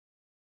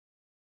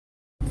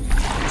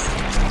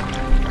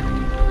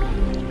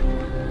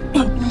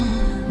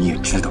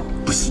知道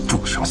不惜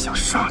重伤想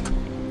杀他。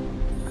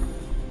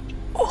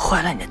我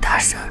坏了你的大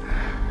事儿。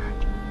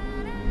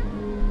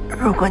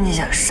如果你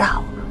想杀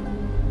我，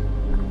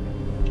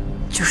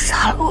就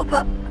杀了我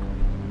吧。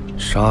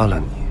杀了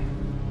你，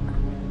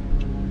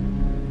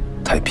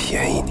太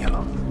便宜你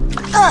了。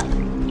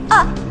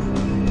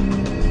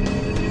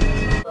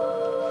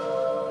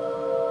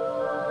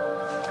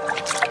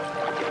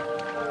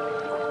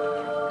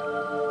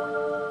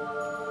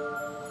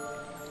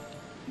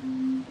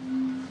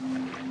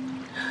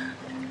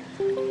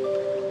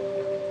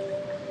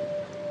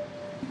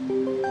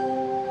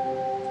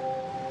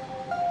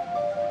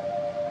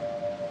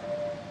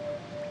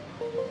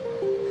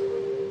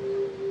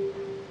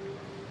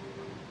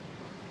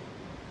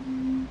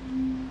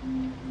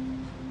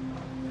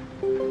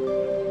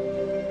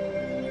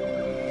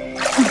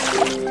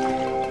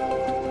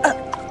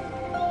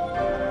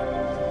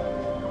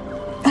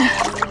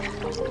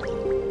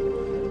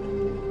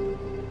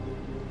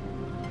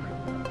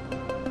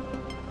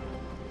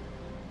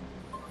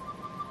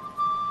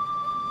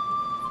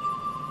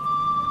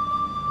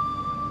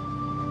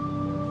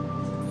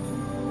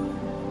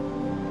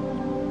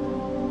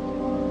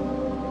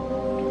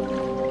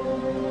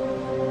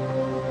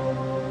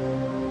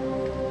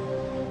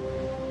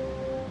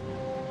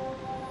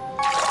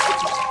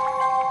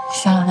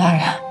商量大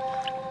人，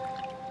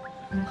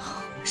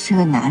我是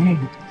个男人。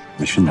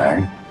你是男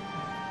人？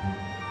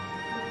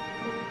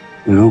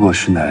如果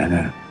是男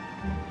人，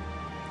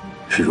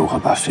是如何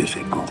把狒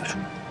狒勾搭出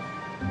来？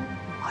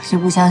我是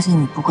不相信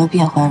你不会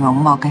变换容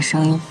貌跟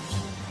声音。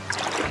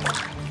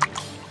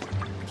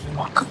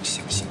我更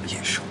相信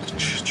野兽的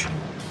直觉。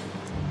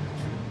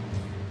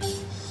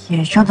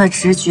野兽的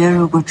直觉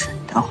如果准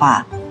的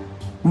话，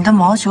你的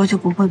毛球就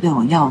不会被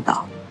我要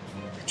到，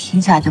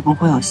天下就不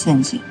会有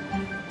陷阱，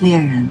猎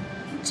人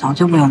早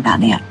就不用打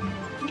猎了。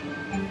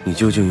你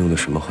究竟用的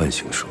什么唤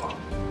醒术？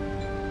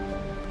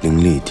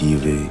灵力低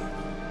微，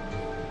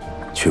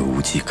却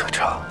无迹可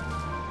查，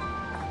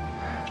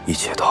一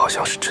切都好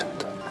像是真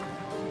的。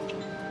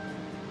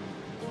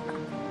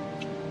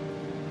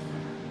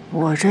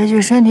我这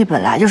具身体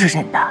本来就是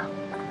真的。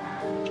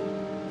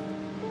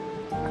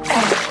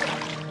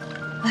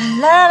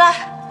来来来，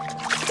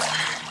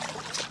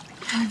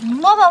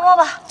摸吧摸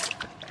吧，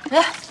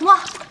来摸。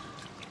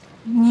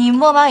你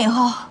摸完以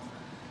后，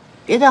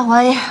别再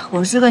怀疑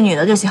我是个女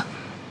的就行。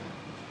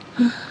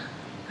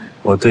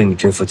我对你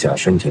这副假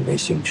身体没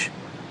兴趣。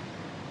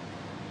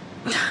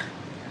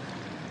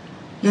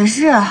也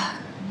是啊，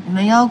你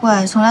们妖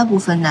怪从来不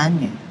分男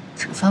女，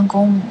只分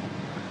公母。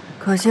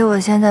可惜我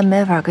现在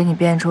没法给你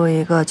变出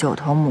一个九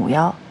头母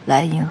妖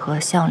来迎合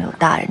相柳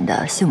大人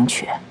的兴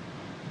趣。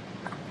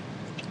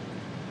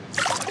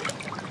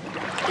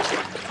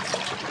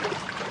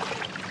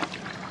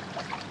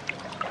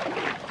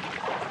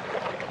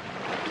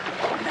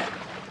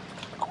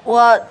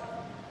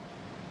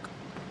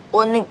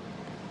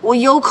我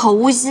有口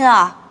无心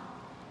啊！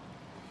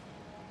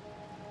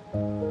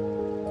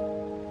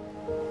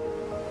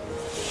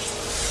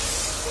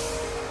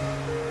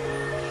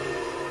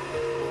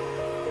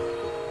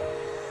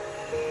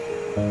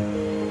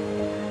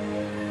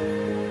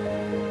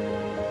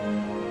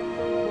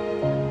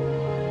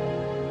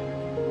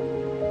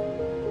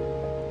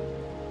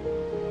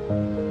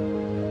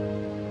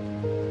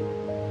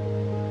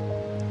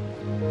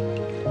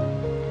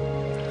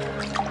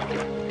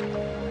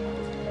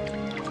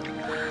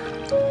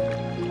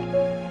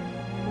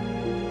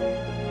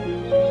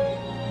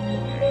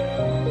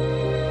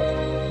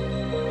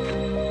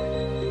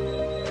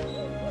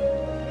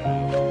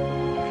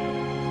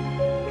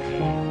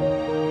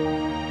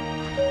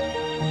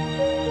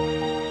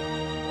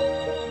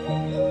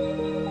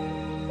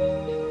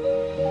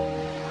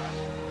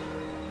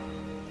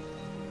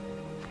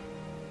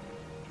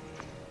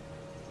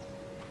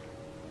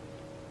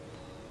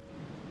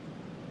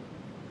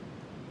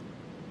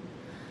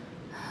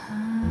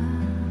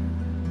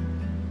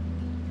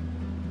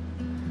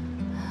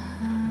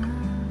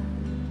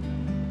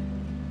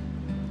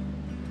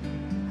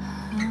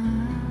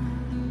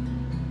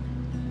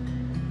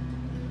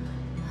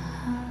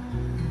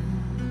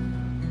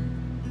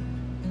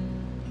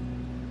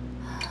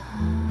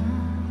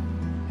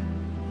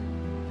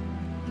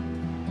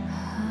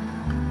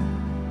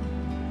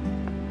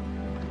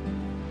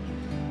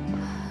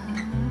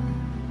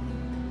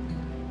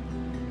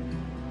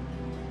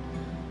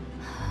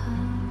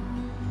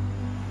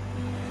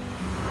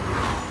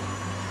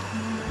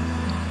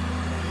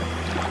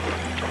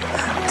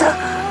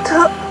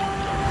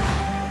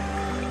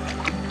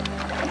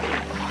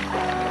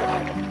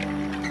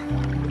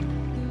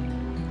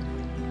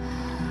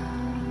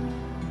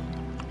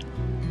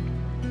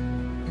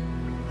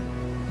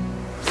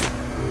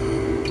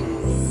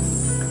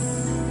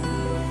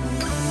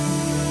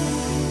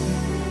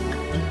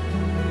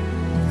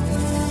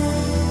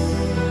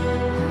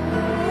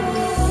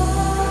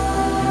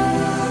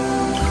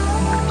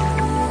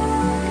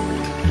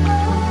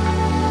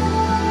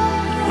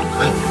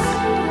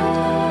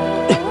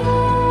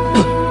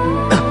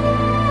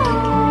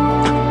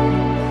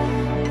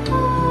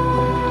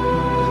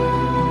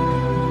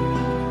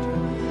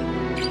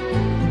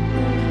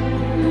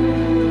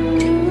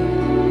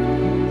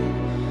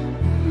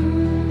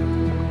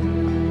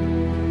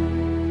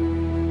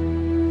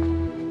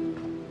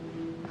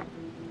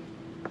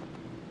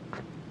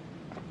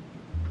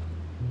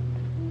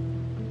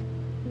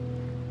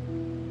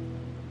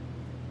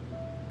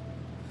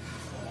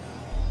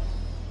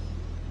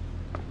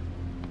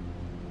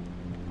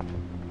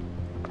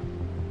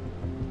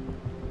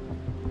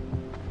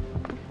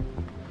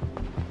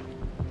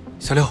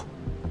小六，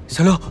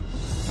小六，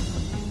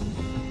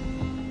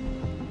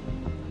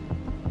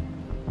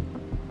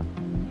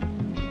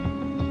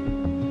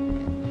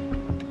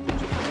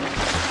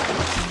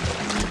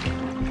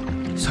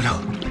小六。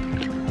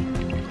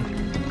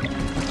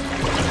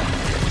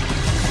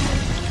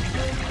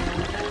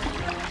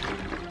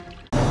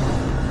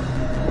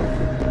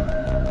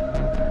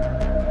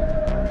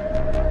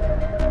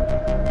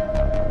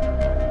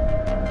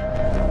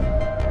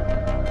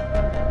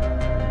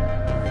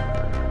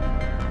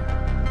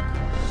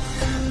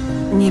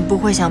 你不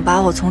会想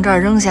把我从这儿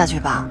扔下去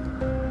吧？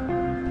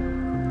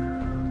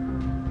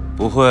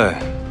不会。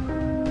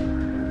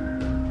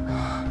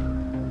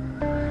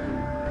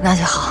那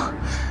就好，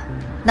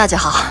那就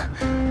好。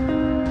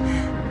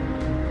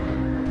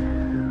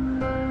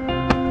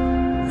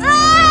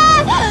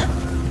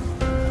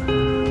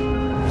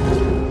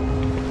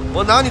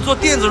我拿你做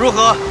垫子如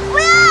何？不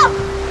要！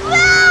不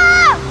要！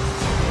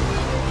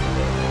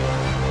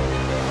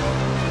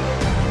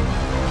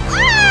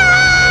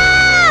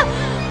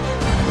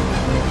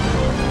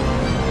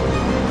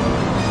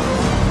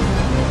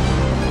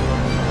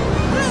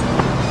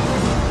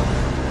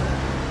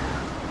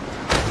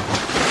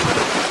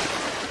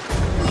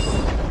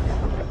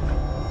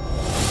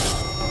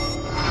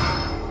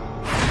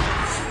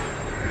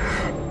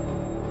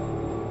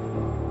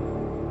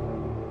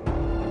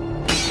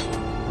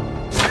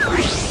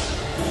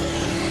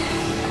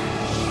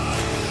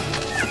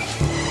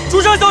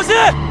朱上小心！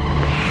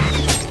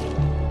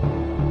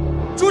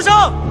朱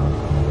上！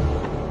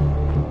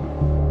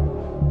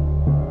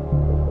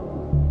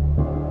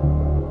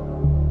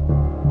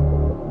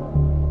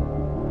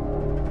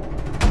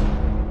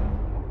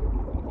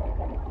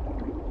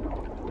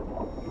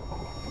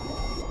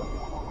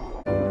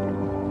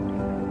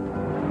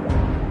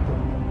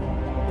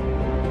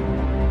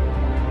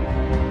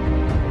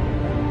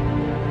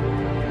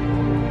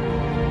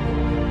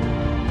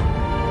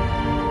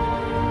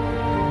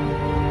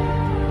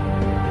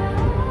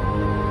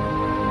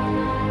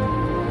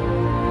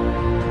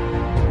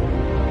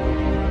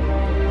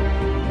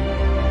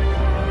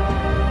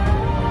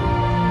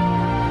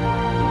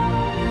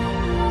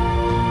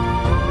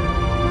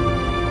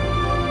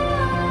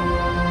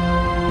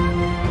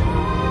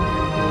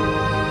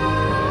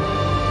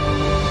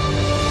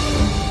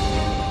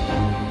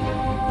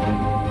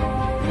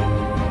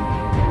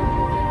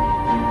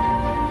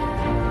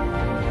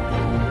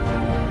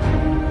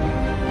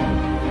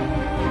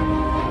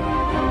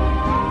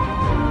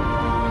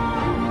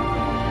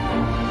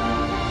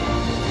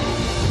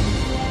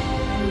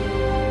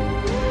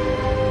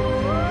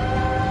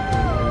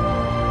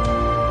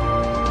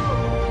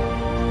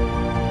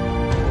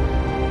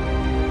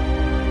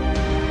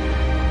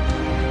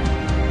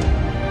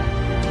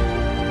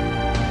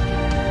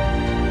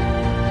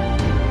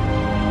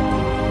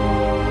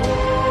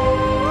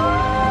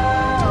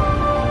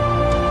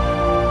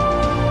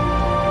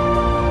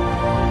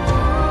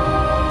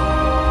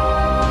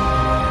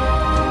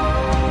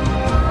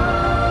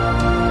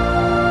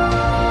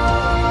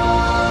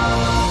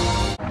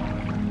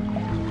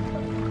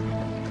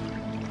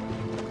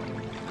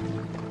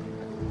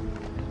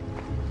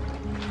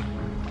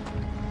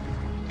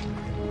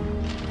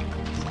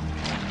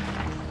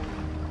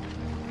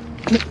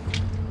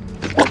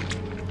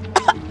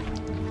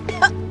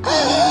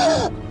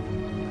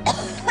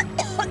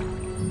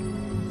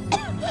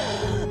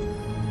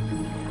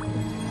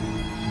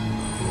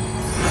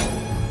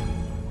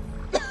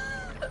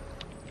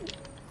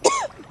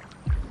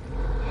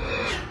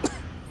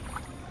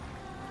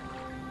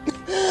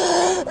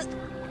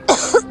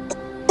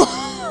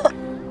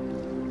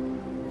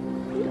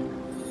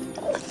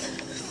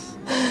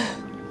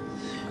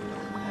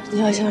你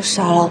要想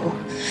杀了我，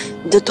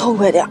你就痛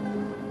快点。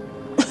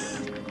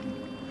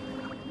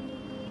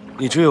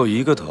你只有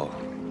一个头，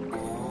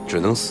只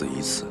能死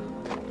一次。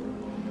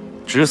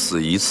只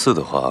死一次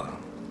的话，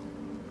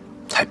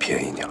太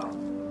便宜你了。